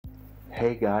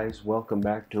Hey guys, welcome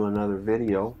back to another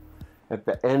video. At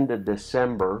the end of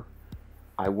December,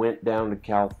 I went down to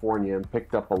California and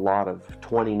picked up a lot of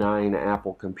 29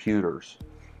 Apple computers.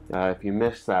 If you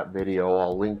missed that video,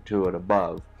 I'll link to it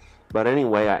above. But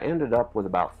anyway, I ended up with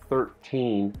about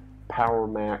 13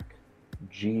 PowerMac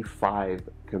G5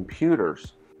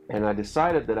 computers. And I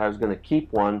decided that I was going to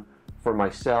keep one for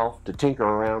myself to tinker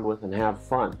around with and have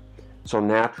fun. So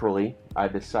naturally, I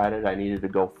decided I needed to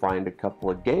go find a couple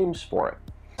of games for it.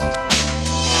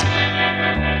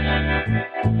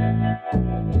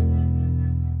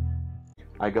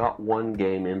 I got one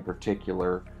game in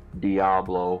particular,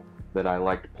 Diablo, that I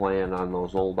liked playing on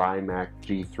those old iMac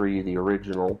G3, the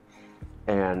original,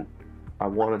 and I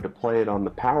wanted to play it on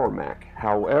the PowerMac.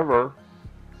 However,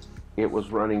 it was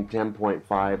running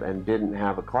 10.5 and didn't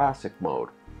have a classic mode.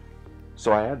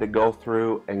 So I had to go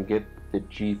through and get the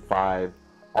G5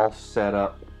 all set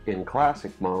up in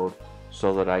classic mode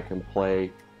so that I can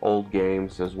play old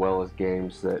games as well as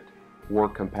games that were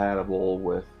compatible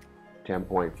with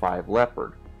 10.5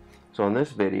 Leopard. So in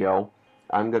this video,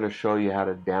 I'm going to show you how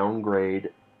to downgrade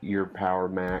your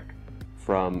PowerMac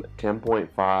from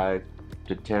 10.5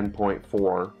 to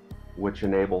 10.4, which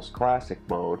enables classic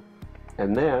mode,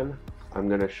 and then I'm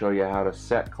going to show you how to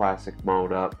set classic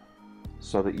mode up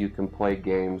so that you can play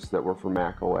games that were for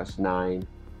Mac OS 9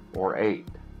 or 8.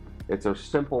 It's a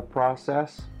simple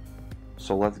process,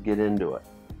 so let's get into it.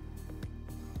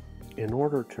 In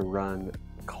order to run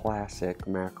classic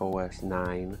Mac OS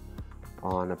 9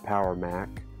 on a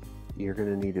PowerMac, you're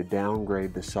going to need to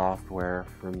downgrade the software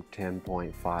from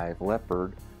 10.5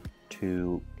 Leopard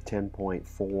to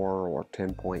 10.4 or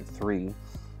 10.3.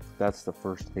 That's the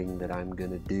first thing that I'm going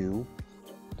to do.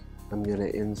 I'm going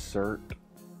to insert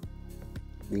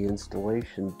the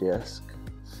installation disk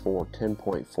for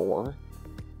 10.4,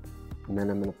 and then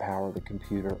I'm going to power the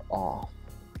computer off.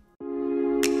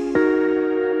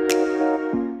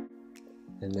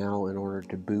 And now, in order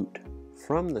to boot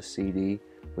from the CD,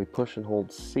 we push and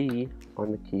hold C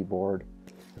on the keyboard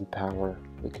and power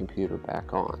the computer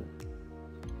back on.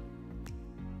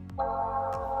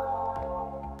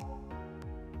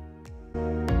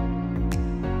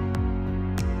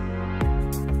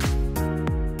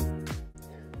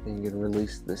 Then you can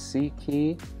release the C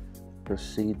key,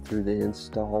 proceed through the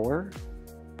installer.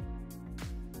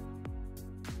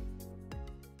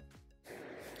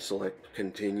 Select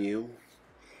continue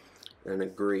and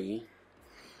agree,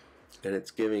 and it's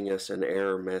giving us an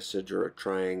error message or a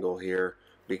triangle here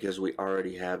because we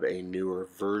already have a newer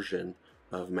version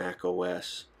of Mac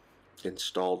OS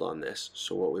installed on this.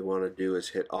 So what we want to do is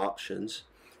hit options.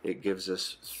 It gives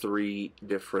us 3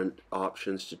 different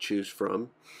options to choose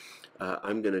from.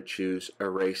 I'm going to choose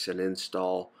erase and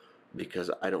install because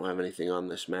I don't have anything on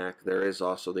this Mac. There is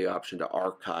also the option to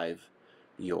archive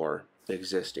your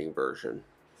existing version.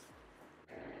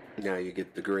 Now you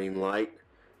get the green light.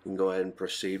 You can go ahead and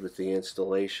proceed with the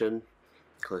installation.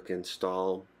 Click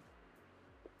install,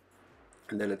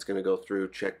 and then it's going to go through,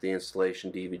 check the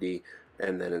installation DVD,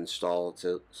 and then install. It's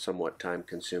a somewhat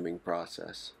time-consuming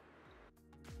process.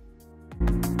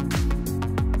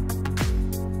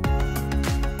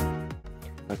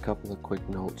 A couple of quick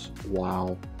notes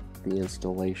while the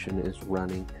installation is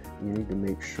running. You need to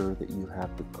make sure that you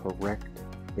have the correct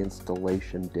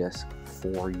installation disk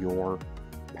for your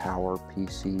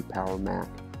PowerPC, PowerMac.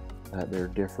 There are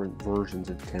different versions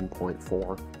of 10.4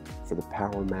 for the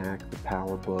PowerMac, the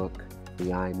PowerBook, the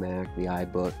iMac, the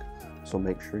iBook. So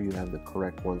make sure you have the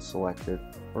correct one selected,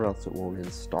 or else it won't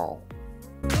install.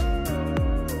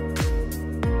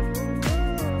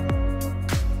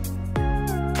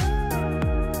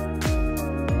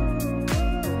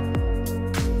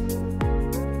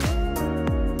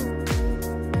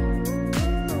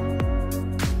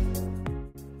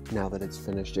 Now that it's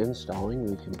finished installing,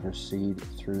 we can proceed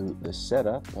through the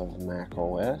setup of Mac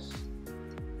OS.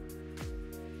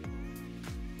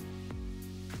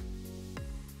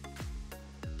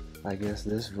 I guess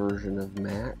this version of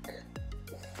Mac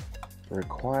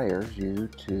requires you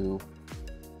to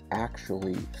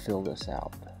actually fill this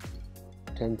out.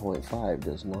 10.5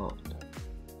 does not.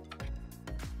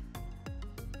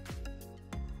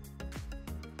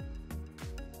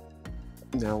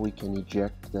 Now we can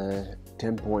eject the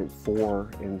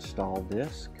 10.4 install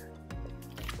disk,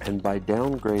 and by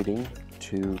downgrading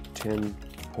to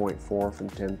 10.4 from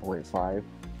 10.5,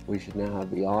 we should now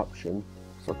have the option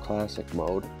for classic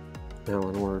mode. Now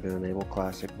in order to enable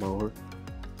classic mode,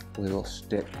 we will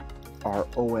stick our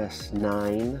OS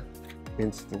 9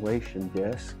 installation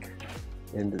disk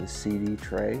into the CD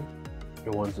tray,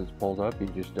 and once it's pulled up, you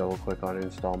just double click on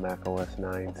install Mac OS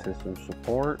 9 system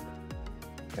support,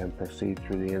 and proceed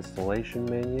through the installation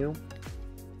menu.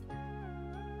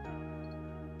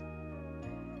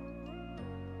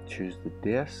 Choose the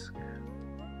disk.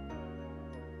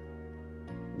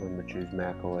 I'm going to choose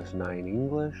macOS 9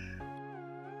 English.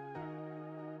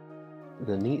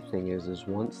 The neat thing is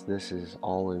once this is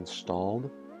all installed,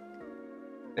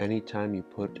 anytime you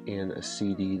put in a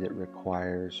CD that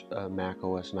requires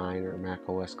macOS 9 or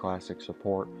macOS Classic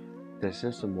support, the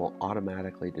system will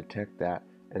automatically detect that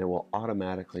and it will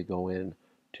automatically go in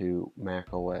to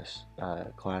macOS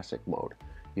Classic mode.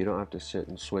 You don't have to sit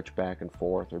and switch back and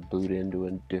forth or boot into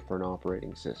a different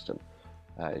operating system.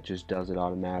 It just does it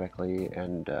automatically,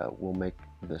 and will make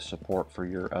the support for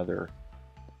your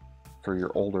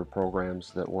older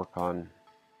programs that work on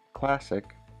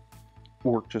Classic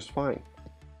work just fine.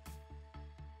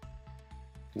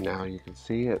 Now you can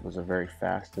see it was a very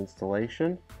fast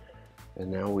installation, and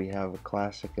now we have a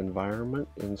Classic environment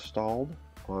installed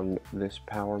on this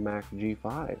PowerMac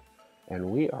G5, and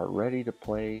we are ready to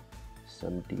play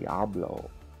some Diablo.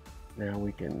 Now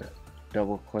we can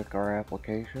double click our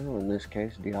application, in this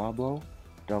case Diablo,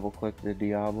 double click the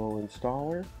Diablo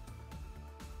installer,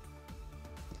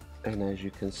 and as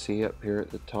you can see up here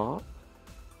at the top,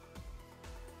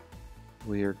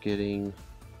 we are getting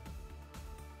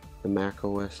the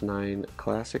macOS 9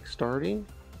 Classic starting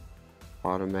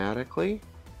automatically,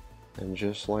 and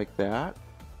just like that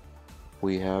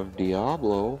we have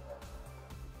Diablo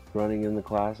running in the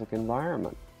Classic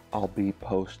environment. I'll be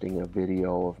posting a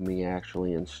video of me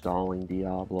actually installing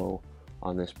Diablo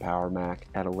on this PowerMac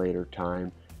at a later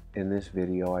time. In this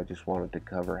video I just wanted to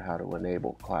cover how to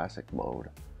enable Classic mode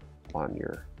on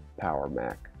your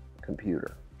PowerMac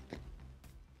computer.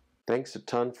 Thanks a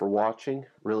ton for watching,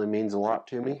 really means a lot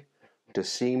to me. To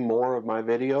see more of my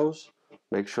videos,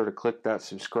 make sure to click that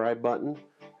subscribe button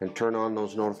and turn on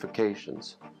those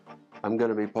notifications. I'm going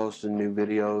to be posting new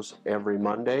videos every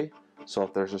Monday, so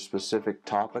if there's a specific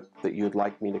topic that you'd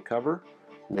like me to cover,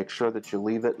 make sure that you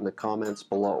leave it in the comments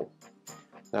below.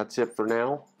 That's it for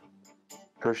now.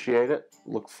 Appreciate it.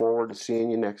 Look forward to seeing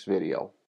you next video.